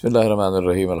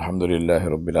Bismillahirrahmanirrahim. Alhamdulillahi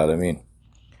Rabbil Alameen.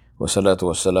 Wassalatu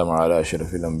wassalamu ala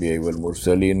ashrafil anbiya wal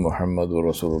mursaleen Muhammadur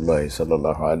Rasulullah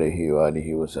sallallahu alayhi wa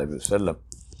alihi wa sahbihi wasallam.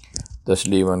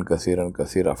 Tasliman kathiran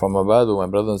kathira. From Abadu, my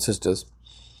brothers and sisters,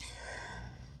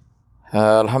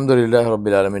 Alhamdulillahi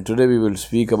Rabbil Alameen. Today we will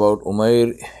speak about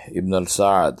Umair ibn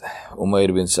al-Sa'ad,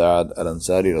 Umair bin Sa'ad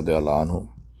al-Ansari radiyallahu anhu.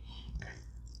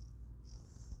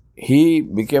 He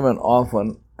became an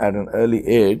orphan at an early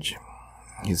age.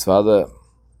 His father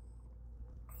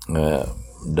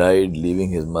died, leaving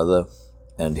his mother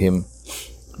and him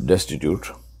destitute.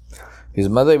 His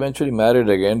mother eventually married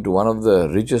again to one of the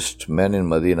richest men in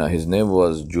Medina. His name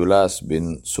was Julas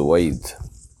bin Suwaid,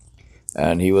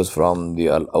 and he was from the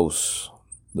Al-Aus,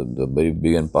 the very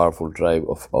big and powerful tribe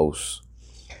of Aus.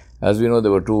 As we know,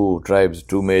 there were two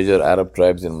major Arab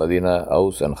tribes in Medina,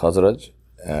 Aus and Khazraj,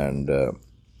 and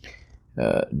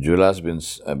Julas bin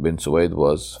Suwaid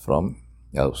was from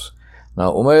Aus.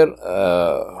 Now, Umair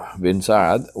bin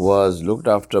Sa'ad was looked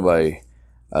after by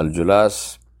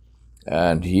Al-Julas,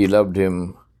 and he loved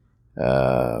him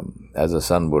as a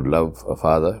son would love a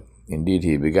father. Indeed,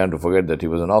 he began to forget that he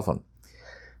was an orphan.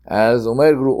 As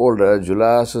Umair grew older,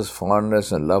 Julas's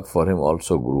fondness and love for him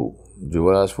also grew.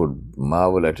 Julas would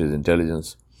marvel at his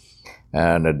intelligence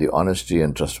and at the honesty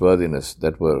and trustworthiness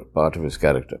that were part of his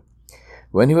character.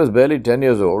 When he was barely 10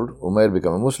 years old, Umair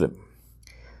became a Muslim.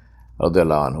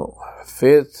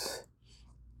 Faith,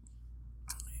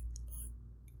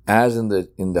 as in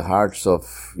the hearts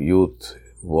of youth,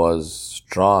 was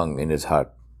strong in his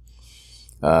heart.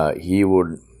 He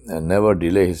would never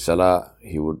delay his salah.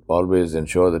 He would always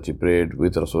ensure that he prayed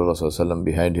with Rasulullah ﷺ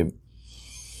behind him,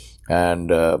 and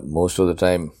most of the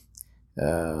time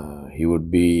he would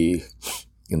be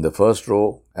in the first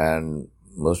row, and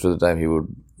most of the time he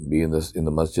would be in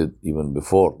the masjid even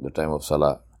before the time of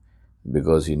salah,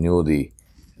 because he knew the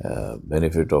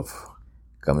benefit of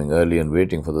coming early and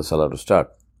waiting for the salah to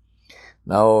start.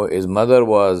 Now, his mother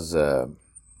was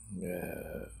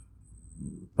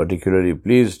particularly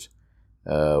pleased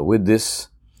with this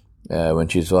when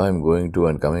she saw him going to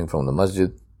and coming from the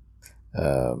masjid,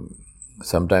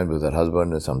 sometimes with her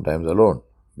husband and sometimes alone,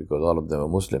 because all of them were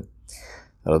Muslim.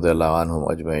 Radiyallahu anhum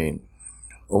ajma'in.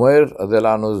 Umair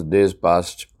radiyallahu anhu's days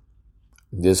passed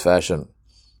in this fashion,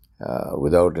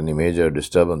 without any major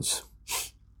disturbance,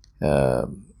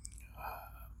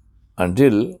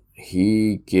 until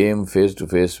he came face to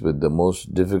face with the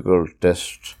most difficult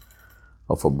test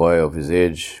of a boy of his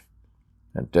age,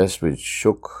 a test which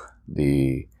shook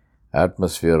the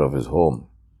atmosphere of his home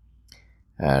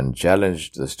and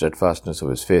challenged the steadfastness of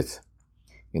his faith.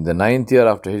 In the 9th year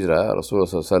after Hijrah, Rasulullah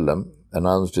ﷺ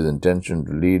announced his intention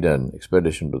to lead an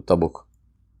expedition to Tabuk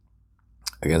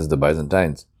against the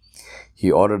Byzantines.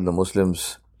 He ordered the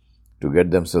Muslims to get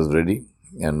themselves ready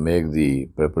and make the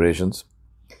preparations.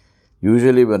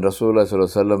 Usually when Rasulullah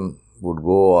ﷺ would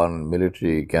go on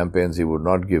military campaigns, he would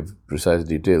not give precise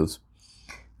details,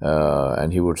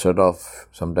 and he would set off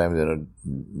sometimes in a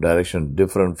direction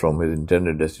different from his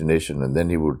intended destination, and then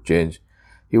he would change.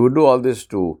 He would do all this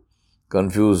to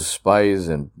confuse spies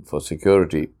and for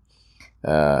security,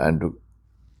 and to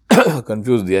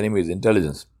confuse the enemy's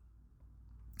intelligence.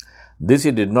 This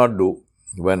he did not do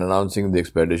when announcing the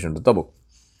expedition to Tabuk.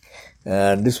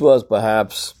 And this was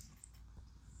perhaps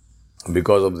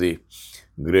because of the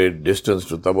great distance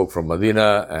to Tabuk from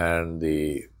Medina and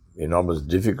the enormous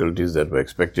difficulties that were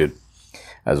expected,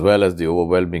 as well as the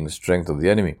overwhelming strength of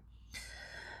the enemy.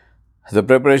 The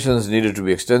preparations needed to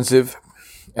be extensive,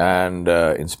 and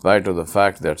in spite of the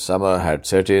fact that summer had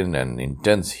set in and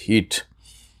intense heat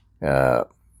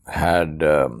had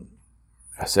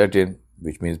set in,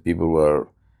 which means people were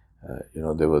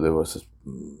they were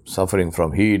suffering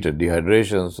from heat and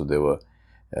dehydration, so they were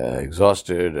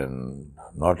exhausted and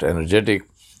not energetic.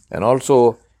 And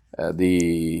also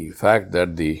the fact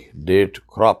that the date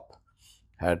crop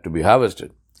had to be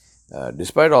harvested.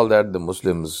 Despite all that, the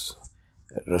Muslims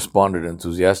responded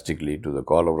enthusiastically to the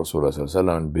call of Rasulullah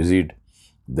ﷺ and busied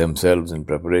themselves in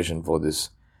preparation for this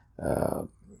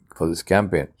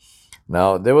campaign.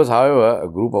 Now, there was, however, a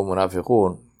group of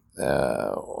munafiqun,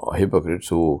 hypocrites,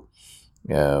 who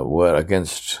were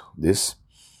against this.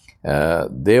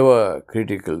 They were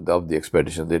critical of the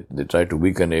expedition. They tried to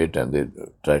weaken it, and they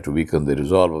tried to weaken the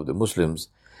resolve of the Muslims.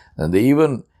 And they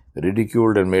even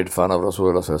ridiculed and made fun of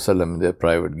Rasulullah ﷺ in their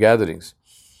private gatherings.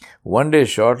 One day,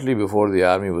 shortly before the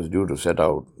army was due to set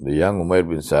out, the young Umair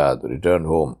bin Sa'ad returned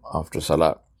home after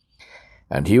Salah.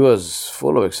 And he was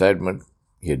full of excitement.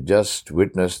 He had just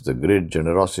witnessed the great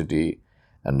generosity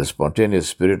and the spontaneous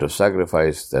spirit of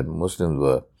sacrifice that Muslims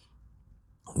were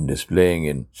displaying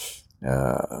in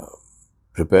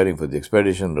preparing for the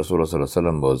expedition.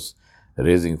 Rasulullah was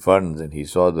raising funds, and he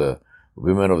saw the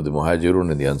women of the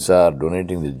Muhajirun and the Ansar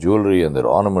donating the jewelry and their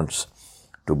ornaments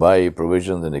to buy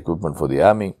provisions and equipment for the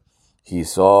army. He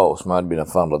saw Uthman bin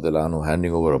Affan radiallahu anhu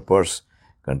handing over a purse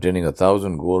containing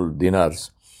 1,000 gold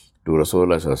dinars to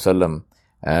Rasulullah,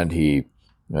 and he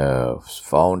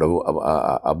found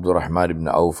Abdurrahman ibn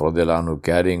Auf radiallahu anhu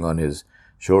carrying on his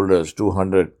shoulders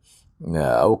 200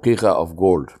 awqiqa of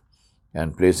gold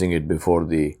and placing it before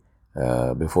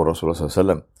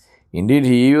Rasulullah. Indeed,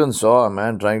 he even saw a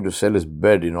man trying to sell his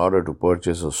bed in order to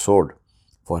purchase a sword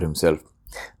for himself.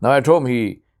 Now at home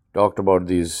he talked about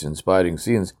these inspiring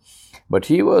scenes, but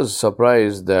he was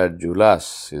surprised that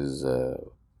Julas,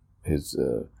 his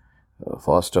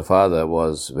foster father,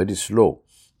 was very slow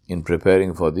in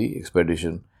preparing for the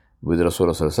expedition with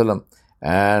Rasulullah,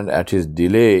 and at his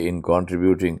delay in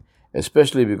contributing,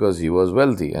 especially because he was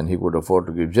wealthy and he could afford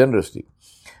to give generously.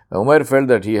 Umair felt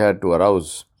that he had to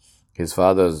arouse his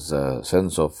father's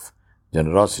sense of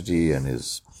generosity and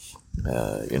his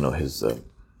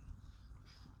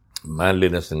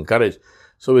manliness and courage.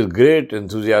 So with great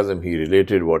enthusiasm, he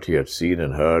related what he had seen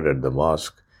and heard at the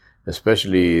mosque,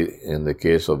 especially in the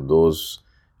case of those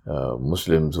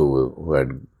Muslims who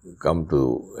had come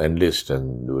to enlist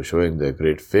and were showing their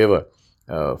great fervor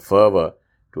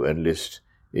to enlist,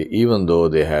 even though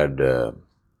they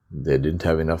didn't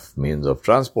have enough means of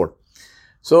transport.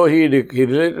 So he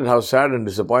related how sad and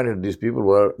disappointed these people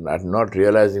were at not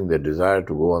realizing their desire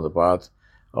to go on the path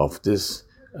of this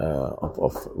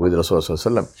with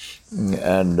Rasulullah.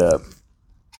 And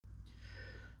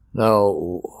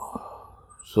now,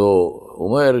 so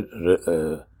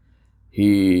Umair,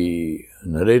 he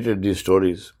narrated these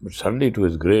stories, but suddenly, to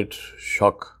his great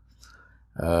shock,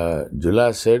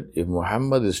 Julas said, if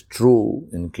Muhammad is true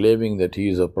in claiming that he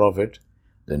is a prophet,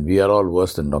 then we are all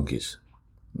worse than donkeys.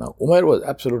 Now, Umair was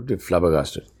absolutely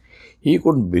flabbergasted. He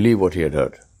couldn't believe what he had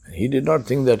heard. He did not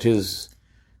think that his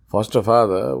foster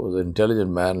father was an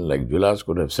intelligent man like Julas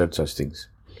could have said such things.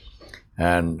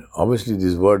 And obviously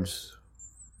these words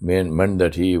meant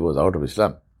that he was out of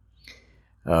Islam.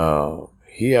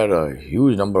 He had a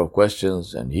huge number of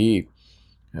questions, and he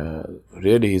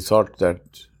thought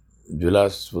that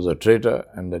Julas was a traitor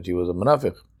and that he was a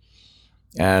munafiq.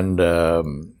 And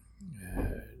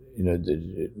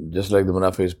just like the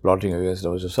munafiqs plotting against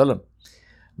Rasulullah.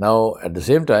 Now, at the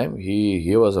same time,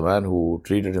 he was a man who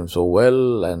treated him so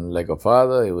well and like a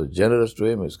father. He was generous to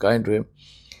him, he was kind to him.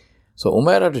 So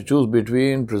Umair had to choose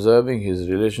between preserving his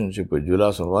relationship with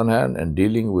Julas on one hand and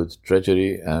dealing with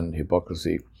treachery and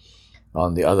hypocrisy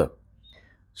on the other.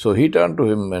 So he turned to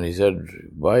him and he said,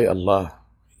 by Allah,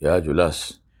 Ya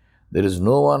Julas, there is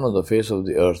no one on the face of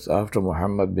the earth after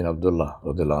Muhammad bin Abdullah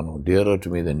dearer to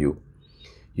me than you.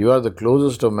 You are the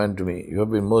closest of men to me. You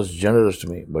have been most generous to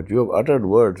me. But you have uttered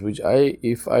words which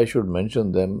if I should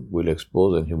mention them, will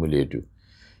expose and humiliate you.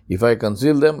 If I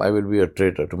conceal them, I will be a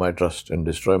traitor to my trust and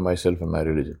destroy myself and my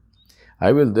religion.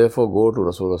 I will therefore go to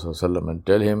Rasulullah and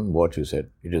tell him what you said.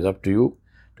 It is up to you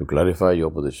to clarify your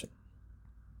position.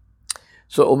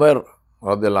 So Umar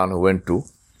radiallahu anhu went to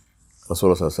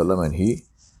Rasulullah and he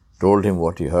told him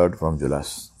what he heard from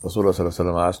Julas.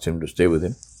 Rasulullah asked him to stay with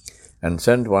him and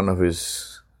sent one of his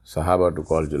Sahaba to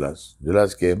call Julas.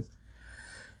 Julas came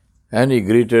and he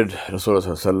greeted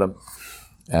Rasulullah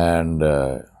and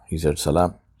he said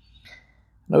Salam.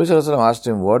 Nabi Sallallahu asked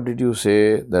him, what did you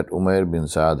say that Umair bin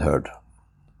Saad heard?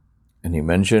 And he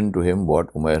mentioned to him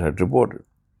what Umair had reported.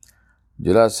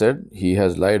 Julas said, he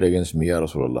has lied against me, Ya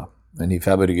Rasulullah. And he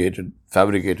fabricated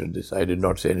this. I did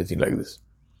not say anything like this.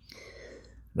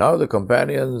 Now the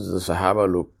companions, the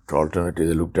Sahaba looked alternately.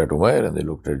 They looked at Umair and they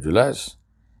looked at Julas,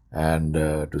 and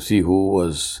to see who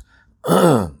was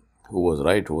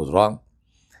right, who was wrong.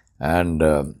 And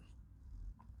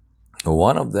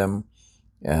one of them,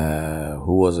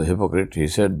 who was a hypocrite, he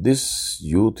said, this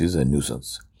youth is a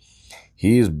nuisance.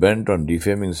 He is bent on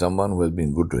defaming someone who has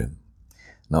been good to him.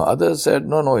 Now others said,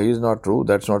 no, he is not true.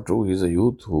 That's not true. He is a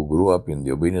youth who grew up in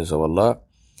the obedience of Allah,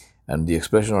 and the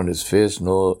expression on his face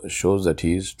shows that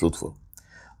he is truthful.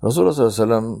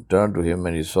 Rasulullah turned to him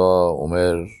and he saw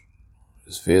Umair,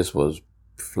 his face was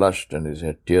flushed and he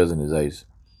had tears in his eyes.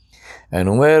 And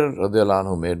Umair radiallahu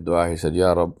anhu made dua. He said,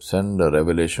 Ya Rabb, send a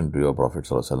revelation to your Prophet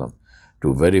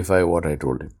to verify what I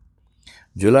told him.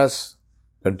 Julas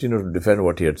continued to defend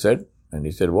what he had said, and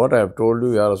he said, what I have told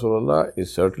you, Ya Rasulullah,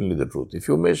 is certainly the truth. If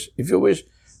you wish,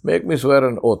 make me swear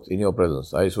an oath in your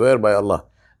presence. I swear by Allah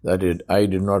that I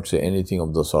did not say anything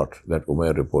of the sort that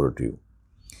Umair reported to you.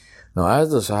 Now,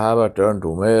 as the Sahaba turned to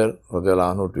Umair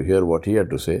radiallahu anhu to hear what he had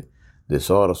to say, they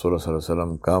saw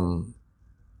Rasulullah come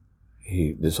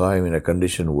They saw him in a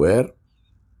condition where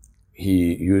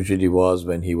he usually was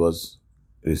when he was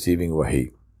receiving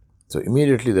wahi. So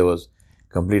immediately there was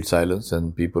complete silence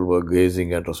and people were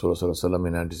gazing at Rasulullah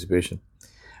in anticipation.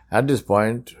 At this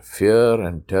point, fear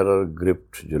and terror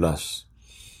gripped Julas.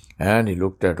 And he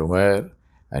looked at Umair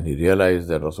and he realized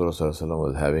that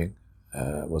Rasulullah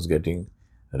was getting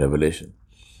revelation.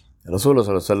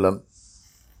 Rasulullah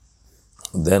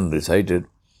then recited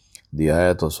the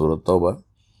ayat of Surah Tawbah,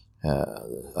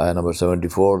 ayah number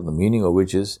 74, the meaning of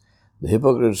which is, the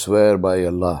hypocrites swear by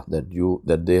Allah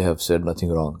that they have said nothing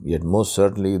wrong, yet most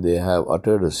certainly they have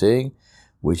uttered a saying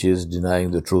which is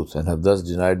denying the truth, and have thus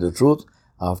denied the truth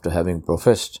after having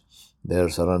professed their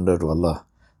surrender to Allah.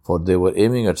 For they were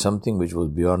aiming at something which was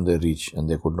beyond their reach, and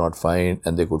they could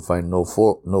find no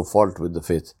fault with the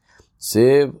faith,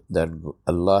 save that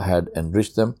Allah had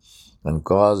enriched them and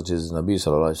caused His Nabi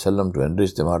Sallallahu Alaihi Wasallam to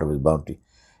enrich them out of His bounty.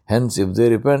 Hence, if they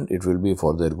repent, it will be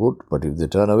for their good, but if they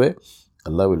turn away,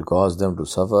 Allah will cause them to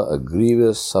suffer a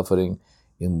grievous suffering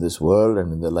in this world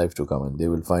and in the life to come, and they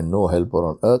will find no helper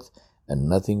on earth and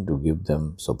nothing to give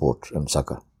them support and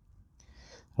succor.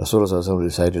 Rasulullah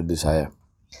recited this ayah,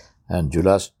 and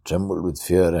Julas trembled with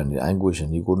fear and anguish,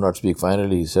 and he could not speak.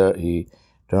 Finally, he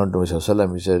turned to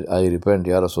Rasulullah. He said, I repent,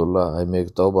 Ya Rasulullah, I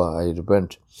make tawbah, I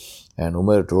repent. And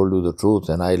Umair told you the truth,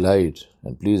 and I lied,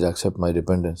 and please accept my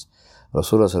repentance.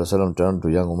 Rasulullah turned to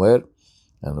young Umair,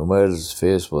 and Umair's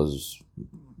face was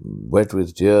wet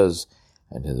with tears,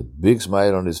 and he had a big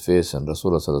smile on his face, and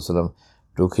Rasulullah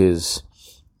took his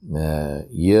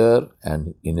ear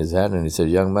and in his hand, and he said,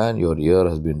 young man, your ear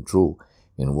has been true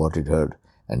in what it heard,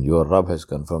 and your Rabb has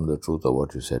confirmed the truth of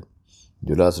what you said.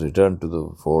 Julas returned to the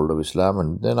fold of Islam,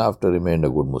 and then after remained a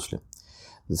good Muslim.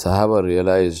 The Sahaba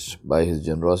realized by his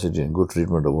generosity and good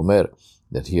treatment of Umair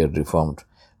that he had reformed.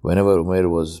 Whenever Umair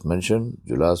was mentioned,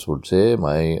 Julas would say,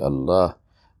 by Allah,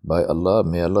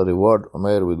 may Allah reward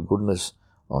Umair with goodness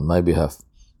on my behalf.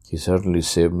 He certainly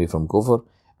saved me from kufr,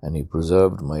 and he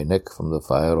preserved my neck from the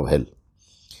fire of hell.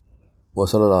 Wa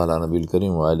sallallahu ala nabiyil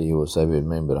kareem wa alihi wa sahbihi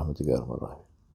ajma'in bi rahmatika ya arhamar rahimin.